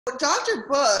Dr.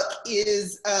 Book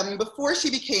is, before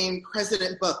she became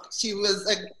President Book, she was,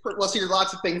 she did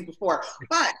lots of things before,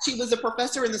 but she was a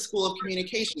professor in the School of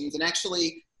Communications and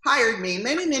actually hired me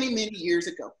many, many, many years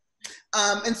ago.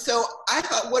 And so I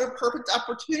thought, what a perfect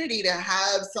opportunity to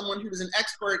have someone who was an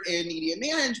expert in media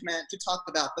management to talk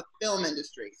about the film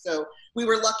industry. So we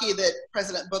were lucky that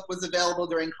President Book was available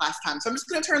during class time. So I'm just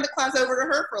going to turn the class over to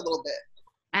her for a little bit.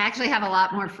 I actually have a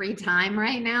lot more free time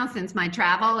right now since my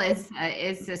travel is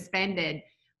suspended.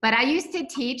 But I used to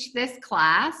teach this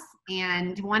class,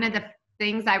 and one of the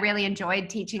things I really enjoyed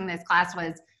teaching this class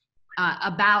was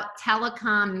about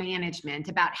telecom management,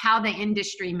 about how the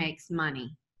industry makes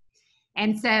money.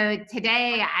 And so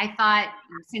today I thought,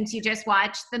 since you just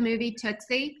watched the movie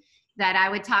Tootsie, that I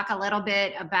would talk a little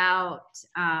bit about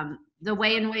the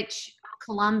way in which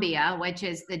Columbia, which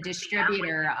is the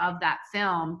distributor of that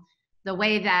film, the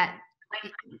way that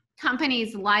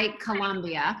companies like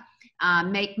Columbia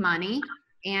make money,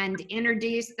 and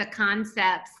introduce the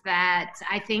concepts that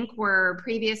I think were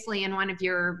previously in one of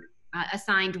your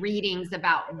assigned readings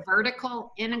about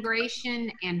vertical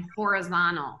integration and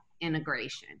horizontal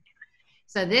integration.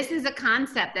 So this is a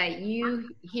concept that you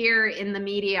hear in the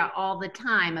media all the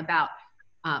time about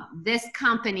this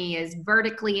company is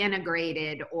vertically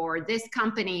integrated or this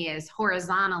company is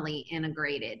horizontally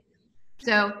integrated.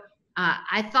 So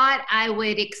I thought I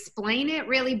would explain it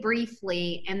really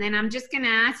briefly, and then I'm just going to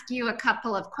ask you a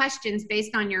couple of questions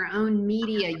based on your own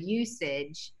media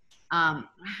usage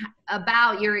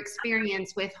about your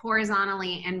experience with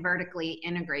horizontally and vertically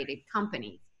integrated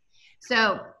companies.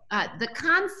 So the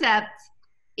concept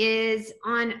is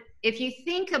on, if you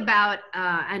think about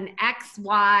an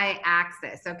XY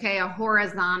axis, okay, a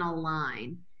horizontal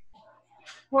line.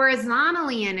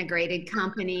 Horizontally integrated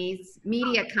companies,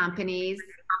 media companies,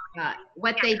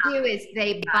 what they do is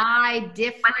they buy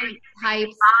different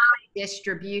types of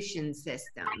distribution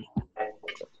systems.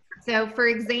 So for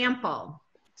example,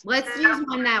 let's use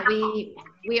one that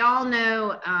we all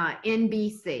know,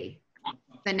 NBC,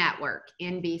 the network,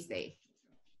 NBC.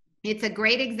 It's a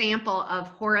great example of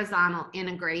horizontal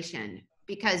integration,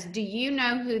 because do you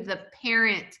know who the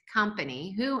parent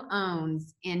company, who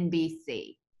owns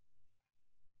NBC?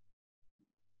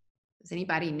 Does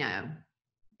anybody know?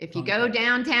 If you go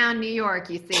downtown New York,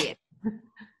 you see it.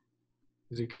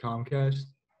 Is it Comcast?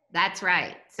 That's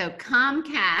right. So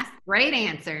Comcast, great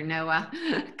answer, Noah.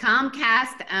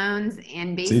 Comcast owns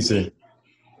NBC.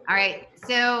 All right.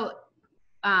 So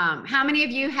how many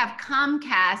of you have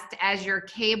Comcast as your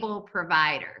cable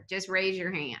provider? Just raise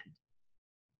your hand.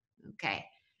 Okay.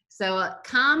 So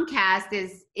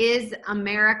Comcast is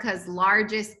America's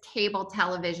largest cable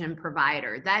television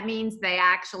provider. That means they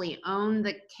actually own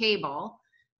the cable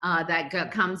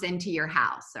that comes into your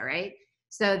house, all right?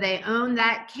 So they own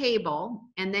that cable,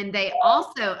 and then they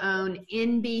also own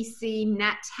NBC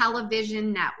Net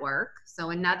Television Network, so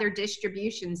another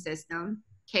distribution system,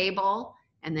 cable,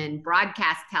 and then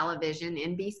broadcast television,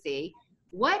 NBC.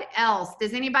 What else?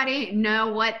 Does anybody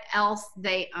know what else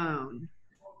they own?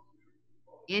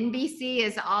 NBC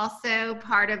is also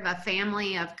part of a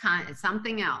family of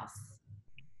something else.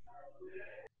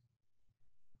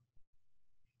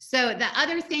 So the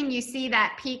other thing you see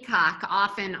that Peacock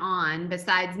often on,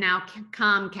 besides now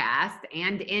Comcast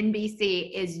and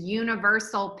NBC, is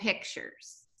Universal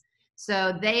Pictures.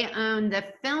 So they own the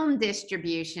film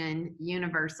distribution,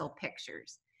 Universal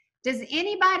Pictures. Does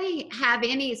anybody have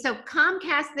any, so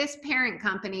Comcast, this parent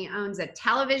company, owns a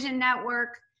television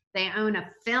network, they own a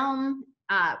film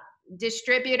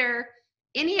distributor.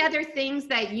 Any other things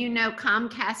that you know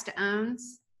Comcast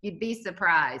owns? You'd be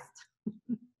surprised.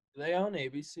 Do they own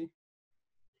ABC?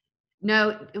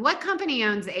 No. What company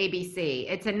owns ABC?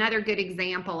 It's another good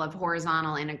example of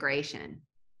horizontal integration.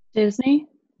 Disney.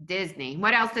 Disney.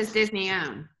 What else does Disney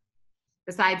own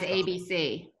besides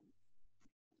ABC?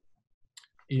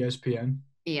 ESPN.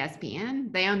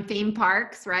 ESPN. They own theme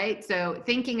parks, right? So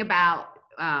thinking about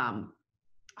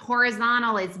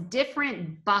horizontal is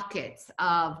different buckets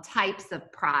of types of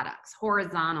products,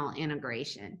 horizontal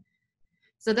integration.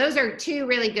 So those are two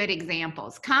really good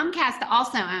examples. Comcast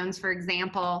also owns, for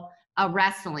example, a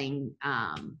wrestling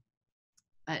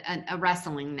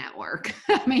network.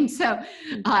 I mean, so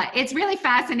it's really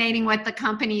fascinating what the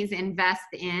companies invest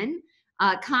in.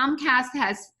 Comcast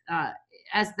has,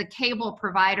 as the cable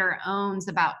provider, owns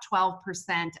about 12%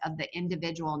 of the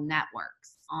individual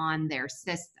networks on their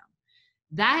system.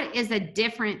 That is a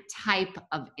different type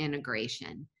of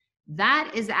integration.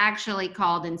 That is actually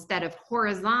called, instead of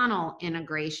horizontal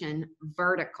integration,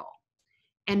 vertical.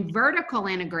 And vertical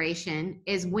integration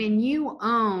is when you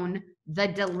own the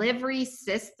delivery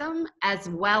system as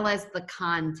well as the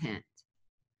content.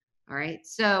 All right.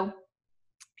 So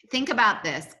think about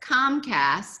this.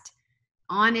 Comcast,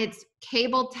 on its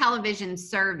cable television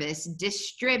service,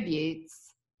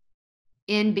 distributes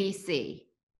NBC,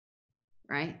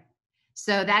 right?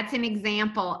 So that's an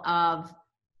example of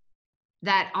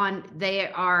that. They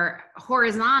are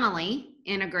horizontally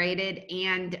integrated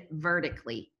and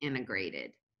vertically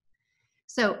integrated.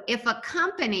 So if a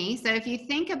company, so if you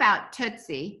think about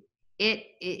Tootsie,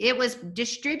 it was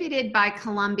distributed by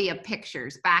Columbia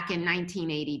Pictures back in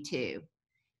 1982.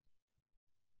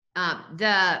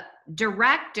 The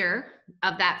director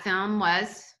of that film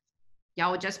was,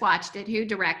 y'all just watched it, who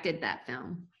directed that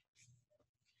film?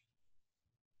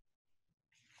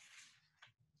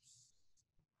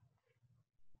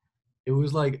 It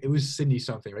was Sydney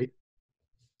something, right?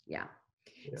 Yeah.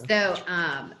 Yeah.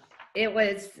 So it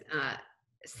was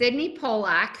Sidney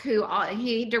Pollack, who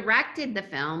he directed the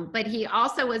film, but he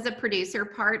also was a producer,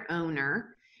 part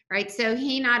owner, right? So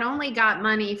he not only got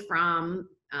money from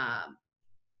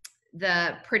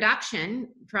the production,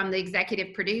 from the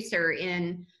executive producer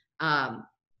in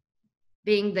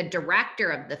being the director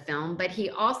of the film, but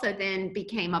he also then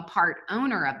became a part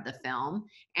owner of the film.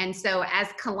 And so as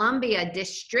Columbia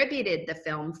distributed the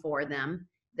film for them,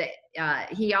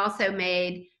 he also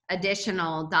made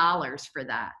additional dollars for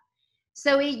that.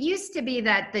 So it used to be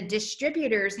that the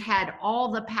distributors had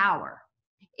all the power.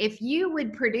 If you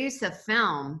would produce a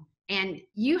film and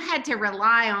you had to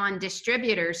rely on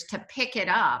distributors to pick it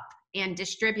up and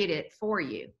distribute it for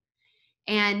you.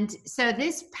 And so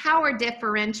this power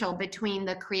differential between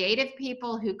the creative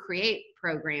people who create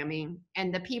programming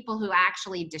and the people who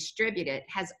actually distribute it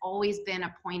has always been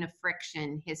a point of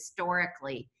friction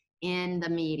historically in the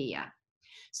media.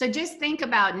 So just think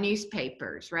about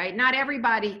newspapers, right? Not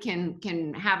everybody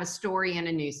can have a story in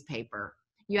a newspaper.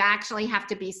 You actually have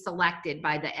to be selected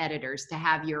by the editors to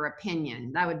have your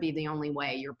opinion. That would be the only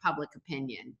way, your public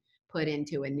opinion, put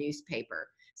into a newspaper.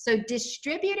 So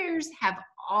distributors have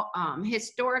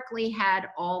historically had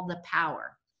all the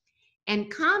power. And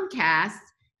Comcast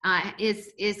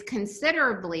is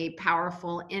considerably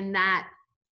powerful in that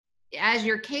as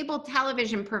your cable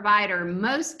television provider,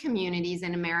 most communities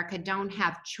in America don't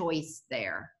have choice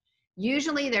there.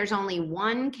 Usually there's only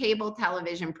one cable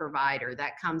television provider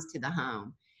that comes to the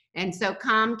home. And so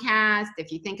Comcast,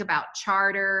 if you think about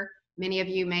Charter, many of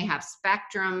you may have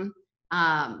Spectrum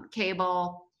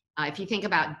cable. If you think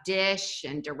about Dish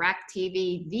and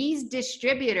DirecTV, these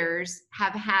distributors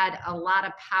have had a lot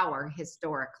of power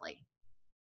historically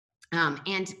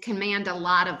and command a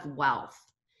lot of wealth.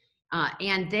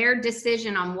 And their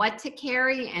decision on what to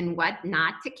carry and what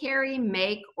not to carry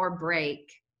make or break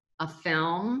a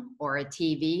film or a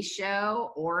TV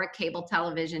show or a cable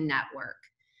television network.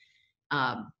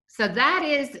 So that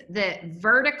is the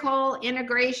vertical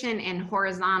integration and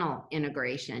horizontal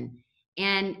integration.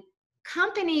 And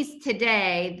companies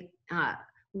today,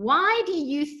 why do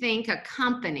you think a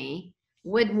company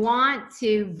would want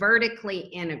to vertically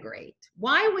integrate?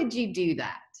 Why would you do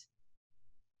that?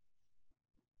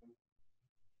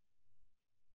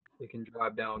 It can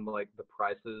drive down like the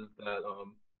prices that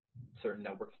certain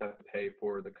networks have to pay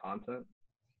for the content.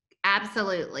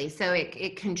 Absolutely. So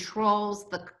it controls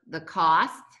the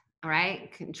cost, right?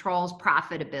 It controls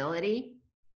profitability.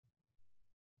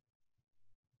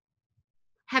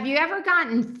 Have you ever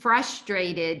gotten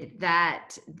frustrated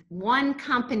that one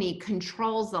company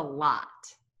controls a lot?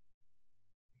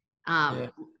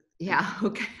 Yeah,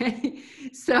 okay.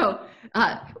 So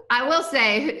I will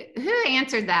say, who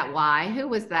answered that why? Who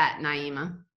was that,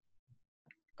 Naeemah?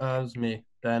 It was me,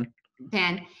 Ben.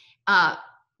 Ben.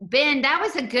 Ben, that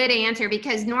was a good answer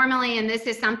because normally, and this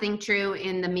is something true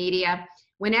in the media,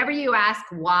 whenever you ask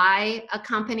why a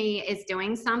company is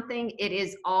doing something, it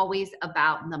is always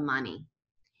about the money.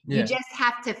 You just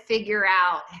have to figure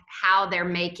out how they're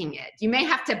making it. You may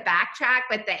have to backtrack,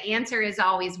 but the answer is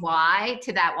always why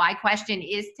to that why question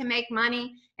is to make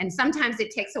money. And sometimes it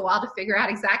takes a while to figure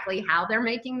out exactly how they're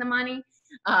making the money.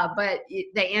 But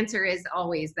the answer is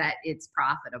always that it's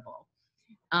profitable.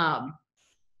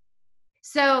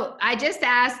 So I just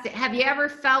asked, have you ever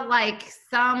felt like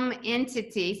some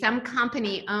entity, some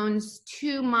company owns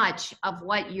too much of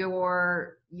what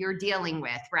you're dealing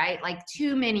with, right? Like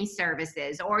too many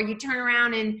services, or you turn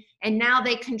around and now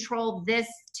they control this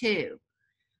too.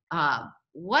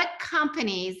 What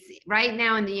companies right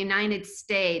now in the United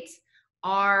States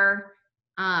are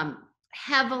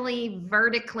heavily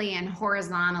vertically and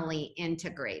horizontally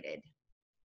integrated?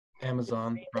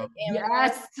 Amazon.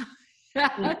 Yes.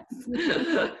 I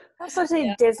also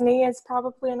say Disney is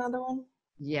probably another one.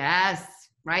 Yes,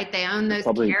 right. They own those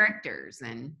characters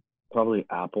and probably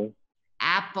Apple.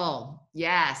 Apple,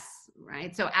 yes,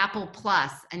 right? So Apple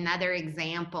Plus, another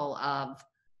example of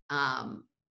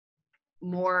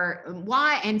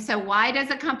why does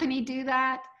a company do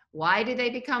that? Why do they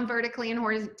become vertically and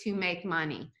horizontally? To make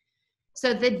money.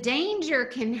 So the danger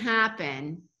can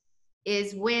happen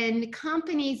is when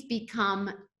companies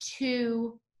become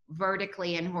too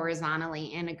vertically and horizontally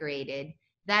integrated,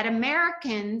 that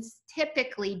Americans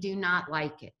typically do not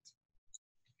like it.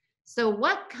 So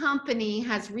what company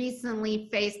has recently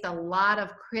faced a lot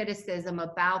of criticism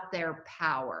about their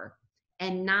power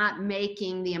and not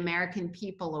making the American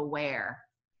people aware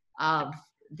of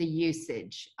the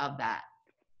usage of that?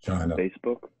 China.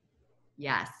 Facebook.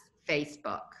 Yes,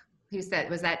 Facebook. Who said,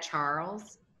 was that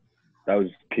Charles? That was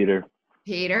Peter.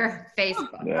 Peter,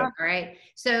 Facebook. Yeah. All right.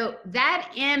 So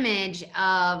that image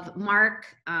of Mark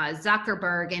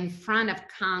Zuckerberg in front of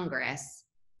Congress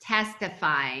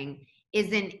testifying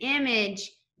is an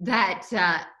image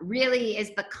that really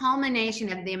is the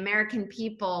culmination of the American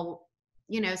people,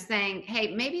 saying,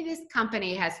 hey, maybe this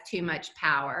company has too much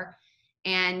power.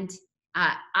 And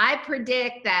I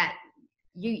predict that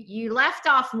you left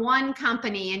off one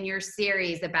company in your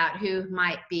series about who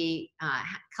might be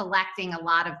collecting a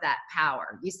lot of that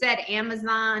power. You said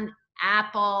Amazon,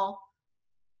 Apple,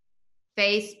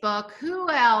 Facebook. Who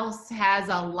else has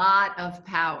a lot of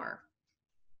power?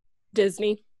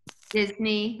 Disney.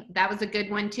 Disney. That was a good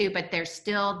one too, but there's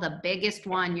still the biggest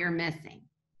one you're missing.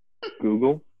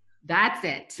 Google. That's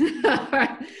it.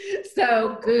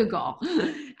 So Google.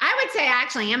 I would say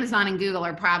actually Amazon and Google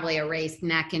are probably a race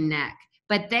neck and neck,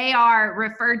 but they are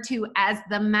referred to as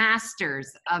the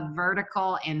masters of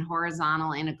vertical and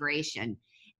horizontal integration.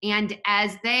 And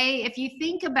if you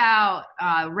think about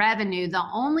revenue, the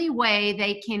only way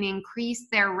they can increase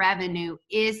their revenue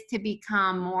is to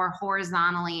become more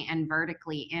horizontally and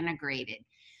vertically integrated.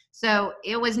 So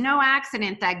it was no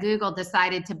accident that Google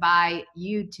decided to buy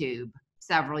YouTube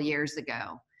several years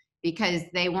ago, because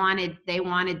they wanted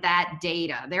that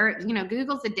data.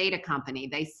 Google's a data company.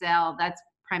 They sell, that's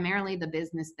primarily the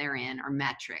business they're in, or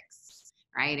metrics,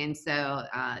 right? And so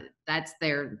that's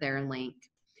their link.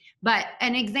 But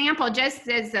an example, just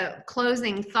as a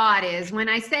closing thought, is when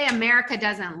I say America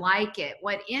doesn't like it,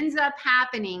 what ends up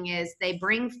happening is they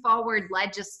bring forward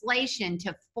legislation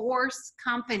to force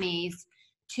companies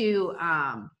to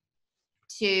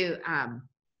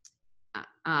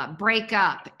break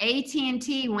up.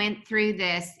 AT&T went through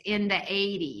this in the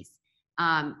 80s.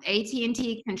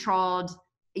 AT&T controlled,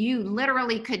 you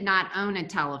literally could not own a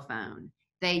telephone.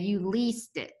 You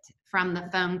leased it from the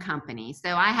phone company.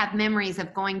 So I have memories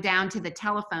of going down to the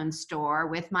telephone store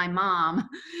with my mom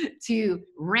to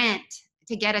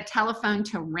get a telephone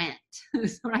to rent,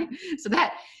 right?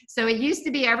 So it used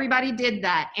to be everybody did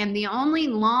that. And the only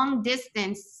long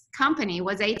distance company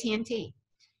was AT&T.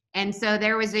 And so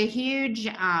there was a huge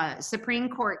Supreme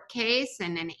Court case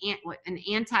and an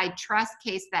antitrust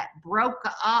case that broke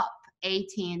up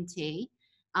AT&T.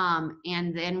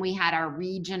 And then we had our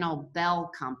regional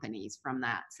Bell companies from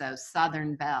that. So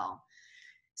Southern Bell.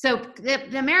 So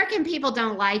the American people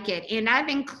don't like it. And I've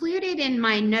included in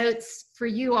my notes for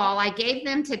you all, I gave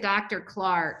them to Dr.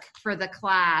 Clark for the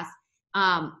class,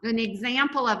 an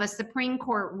example of a Supreme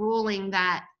Court ruling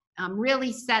that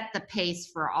really set the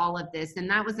pace for all of this. And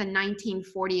that was a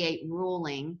 1948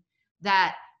 ruling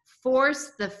that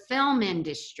forced the film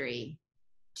industry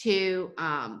to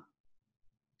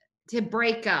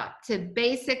break up, to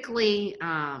basically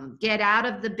get out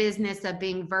of the business of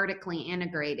being vertically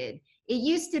integrated. It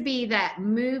used to be that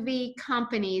movie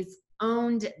companies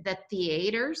owned the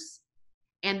theaters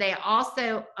and they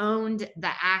also owned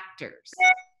the actors.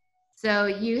 So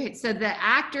the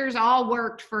actors all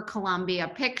worked for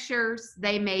Columbia Pictures.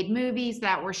 They made movies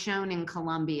that were shown in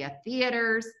Columbia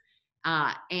theaters.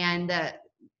 And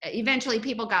eventually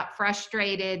people got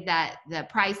frustrated that the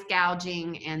price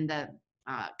gouging and the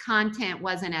content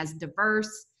wasn't as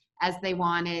diverse as they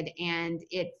wanted, and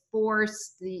it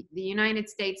forced the United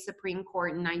States Supreme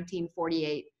Court in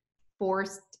 1948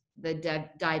 forced the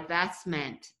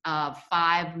divestment of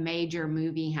 5 major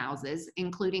movie houses,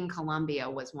 including Columbia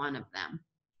was one of them.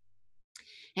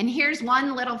 And here's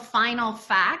one little final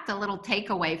fact, a little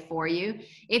takeaway for you.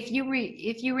 If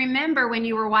you remember when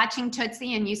you were watching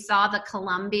Tootsie and you saw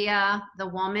the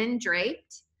woman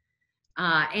draped,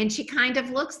 and she kind of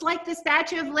looks like the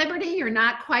Statue of Liberty, you're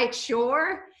not quite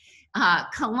sure.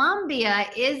 Columbia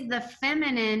is the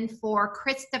feminine for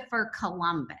Christopher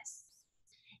Columbus.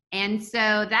 And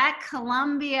so that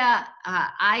Columbia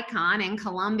icon in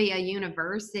Columbia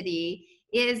University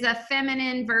is a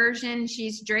feminine version.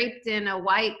 She's draped in a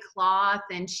white cloth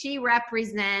and she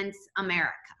represents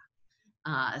America.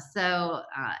 So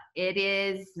it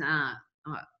is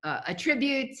a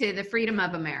tribute to the freedom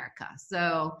of America.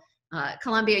 So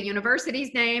Columbia University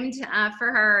is named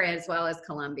for her, as well as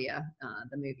Columbia,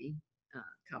 the movie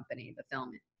company, the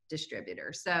film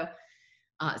distributor. So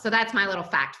that's my little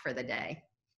fact for the day.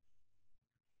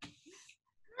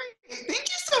 Thank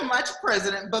you so much,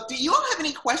 President Book. Do you all have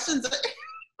any questions?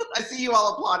 I see you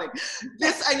all applauding.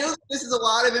 I know that this is a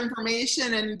lot of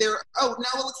information, and oh,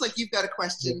 now it looks like you've got a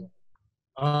question.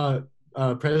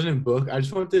 President Book, I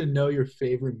just wanted to know your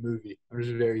favorite movie. I'm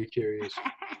just very curious.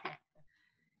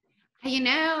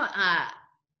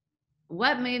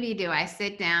 What movie do I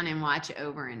sit down and watch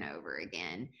over and over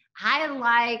again? I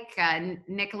like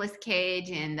Nicolas Cage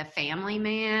in The Family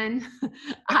Man.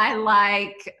 I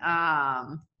like,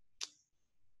 I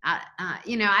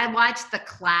watch the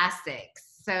classics.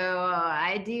 So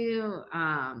I do,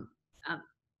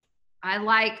 I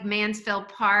like Mansfield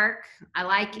Park. I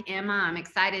like Emma. I'm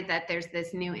excited that there's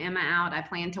this new Emma out. I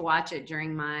plan to watch it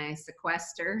during my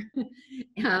sequester.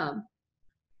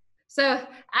 So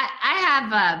I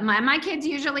have, my kids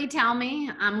usually tell me,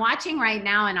 I'm watching right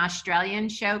now an Australian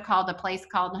show called A Place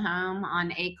Called Home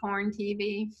on Acorn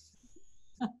TV.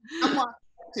 I'm watching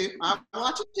it too. I'm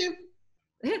watching too.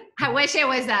 I wish it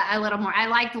was a little more. I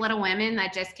liked Little Women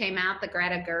that just came out, the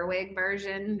Greta Gerwig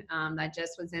version that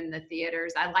just was in the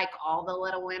theaters. I like all the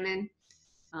Little Women.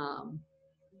 Cool.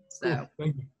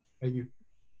 Thank you. Thank you.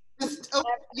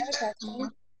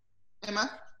 Emma?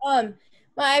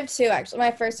 I have two, actually. My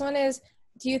first one is,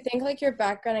 do you think like your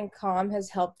background in comm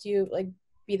has helped you like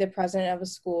be the president of a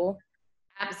school?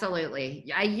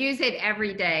 Absolutely. I use it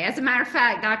every day. As a matter of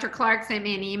fact, Dr. Clark sent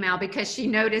me an email because she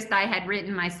noticed I had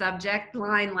written my subject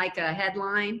line like a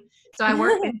headline. So I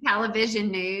work in television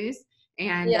news,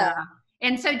 and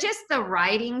so just the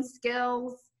writing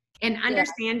skills and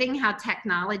understanding how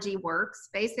technology works,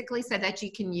 basically, so that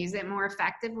you can use it more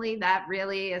effectively. That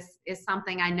really is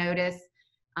something I notice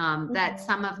that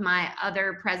some of my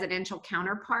other presidential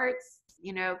counterparts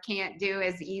can't do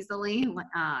as easily.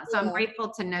 So I'm grateful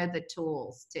to know the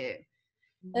tools too.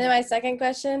 And then my second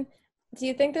question, do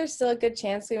you think there's still a good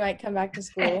chance we might come back to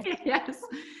school? Yes.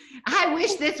 I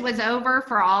wish this was over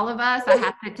for all of us. I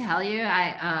have to tell you,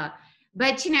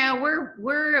 but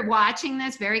we're watching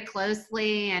this very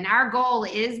closely, and our goal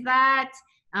is that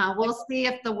we'll see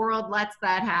if the world lets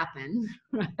that happen.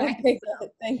 Right? Okay, good.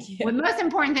 Thank you. The most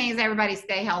important thing is everybody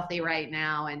stay healthy right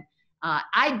now. And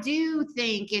I do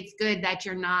think it's good that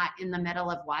you're not in the middle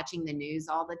of watching the news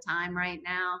all the time right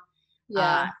now.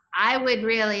 Yeah. I would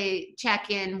really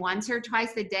check in once or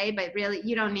twice a day, but really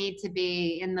you don't need to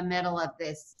be in the middle of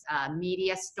this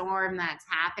media storm that's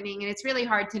happening. And it's really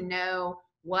hard to know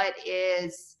what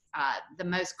is the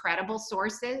most credible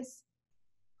sources.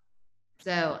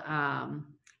 So I'm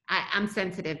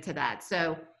sensitive to that.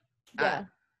 So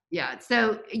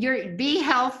so be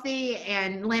healthy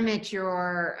and limit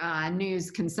your news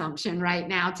consumption right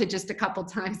now to just a couple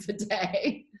times a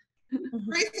day.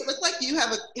 Grace, it looked like you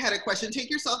had a question. Take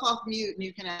yourself off mute and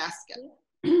you can ask it.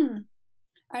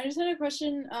 I just had a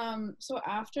question. So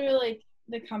after like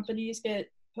the companies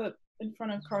get put in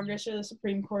front of Congress or the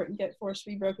Supreme Court and get forced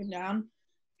to be broken down,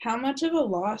 how much of a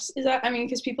loss is that? I mean,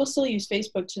 because people still use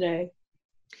Facebook today,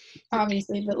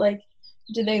 obviously, but like,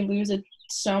 do they lose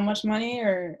so much money,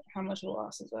 or how much of a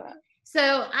loss is that?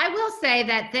 So I will say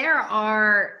that there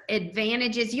are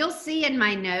advantages. You'll see in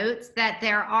my notes that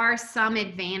there are some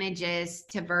advantages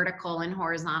to vertical and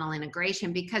horizontal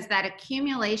integration, because that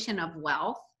accumulation of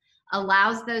wealth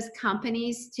allows those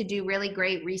companies to do really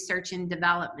great research and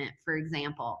development, for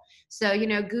example. So,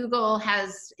 Google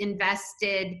has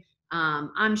invested,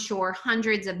 I'm sure,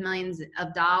 hundreds of millions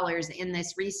of dollars in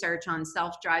this research on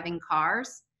self-driving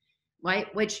cars,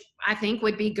 right? Which I think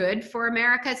would be good for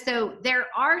America. So there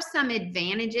are some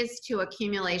advantages to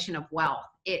accumulation of wealth.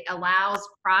 It allows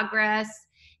progress.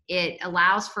 It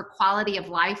allows for quality of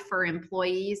life for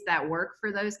employees that work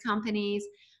for those companies.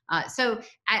 So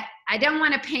I don't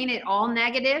want to paint it all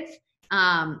negative,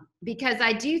 because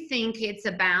I do think it's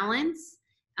a balance.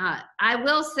 I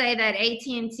will say that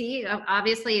AT&T,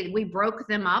 obviously we broke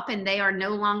them up and they are no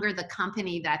longer the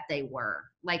company that they were.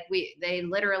 Like they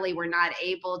literally were not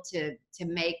able to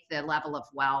make the level of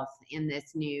wealth in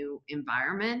this new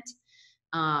environment.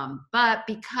 But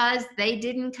because they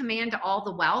didn't command all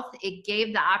the wealth, it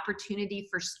gave the opportunity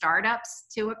for startups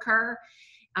to occur.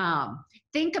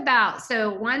 Think about,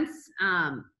 so once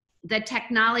the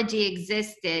technology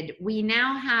existed, we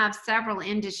now have several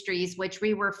industries which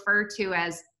we refer to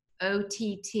as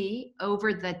OTT,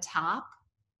 over the top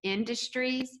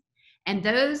industries. And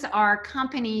those are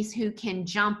companies who can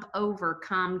jump over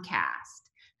Comcast,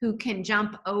 who can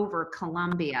jump over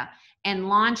Columbia and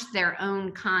launch their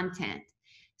own content.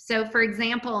 So for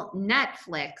example,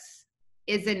 Netflix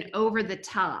is an over the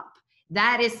top.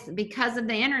 That is because of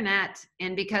the internet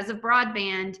and because of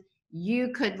broadband. You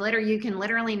can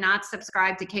literally not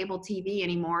subscribe to cable TV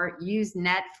anymore, use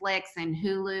Netflix and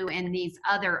Hulu and these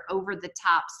other over the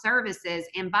top services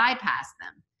and bypass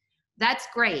them. That's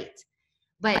great.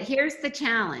 But here's the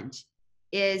challenge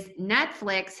is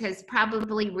Netflix has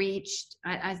probably reached,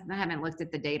 I haven't looked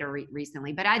at the data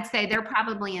recently, but I'd say they're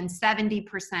probably in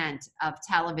 70% of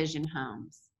television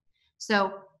homes.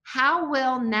 So how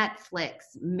will Netflix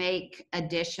make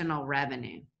additional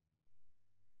revenue?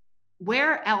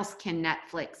 Where else can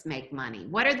Netflix make money?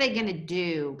 What are they going to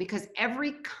do? Because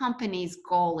every company's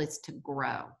goal is to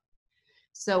grow.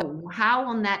 So how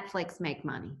will Netflix make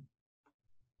money?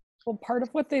 Well, part of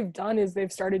what they've done is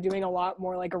they've started doing a lot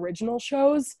more like original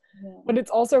shows, but it's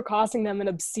also costing them an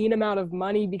obscene amount of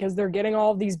money because they're getting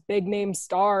all of these big name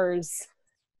stars,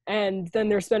 and then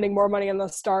they're spending more money on the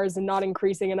stars and not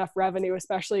increasing enough revenue,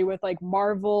 especially with like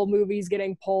Marvel movies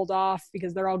getting pulled off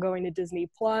because they're all going to Disney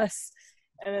Plus.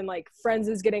 And then like Friends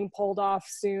is getting pulled off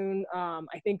soon.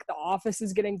 I think The Office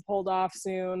is getting pulled off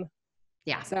soon.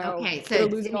 Yeah. So, okay. So they're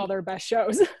losing all their best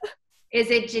shows.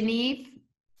 Is it Genevieve.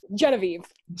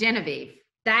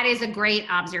 That is a great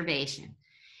observation,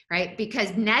 right? Because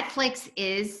Netflix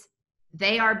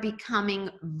they are becoming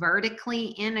vertically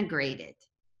integrated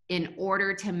in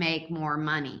order to make more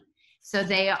money. So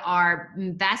they are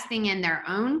investing in their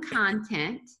own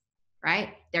content,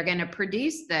 right? They're going to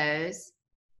produce those.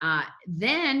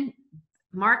 Then,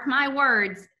 mark my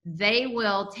words, they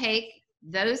will take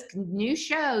those new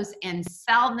shows and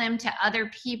sell them to other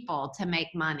people to make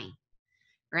money,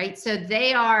 right? So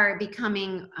they are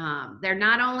becoming, they're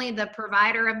not only the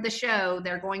provider of the show,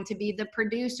 they're going to be the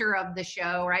producer of the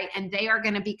show, right? And they are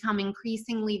going to become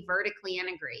increasingly vertically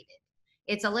integrated.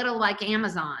 It's a little like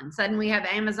Amazon. Suddenly we have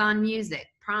Amazon Music,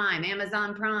 Prime,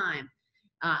 Amazon Prime.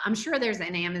 I'm sure there's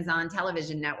an Amazon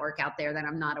television network out there that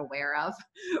I'm not aware of,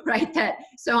 right?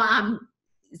 So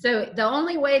the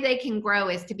only way they can grow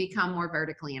is to become more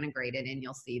vertically integrated, and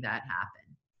you'll see that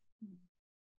happen.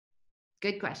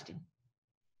 Good question.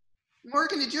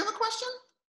 Morgan, did you have a question?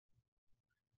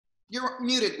 You're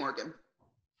muted, Morgan.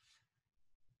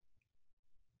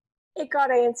 It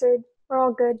got answered. We're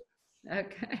all good.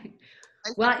 Okay.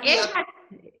 Well,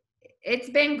 it's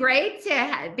been great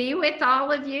to be with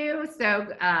all of you. So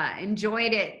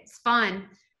enjoyed it. It's fun.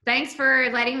 Thanks for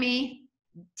letting me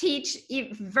teach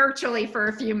virtually for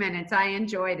a few minutes. I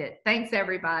enjoyed it. Thanks,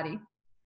 everybody.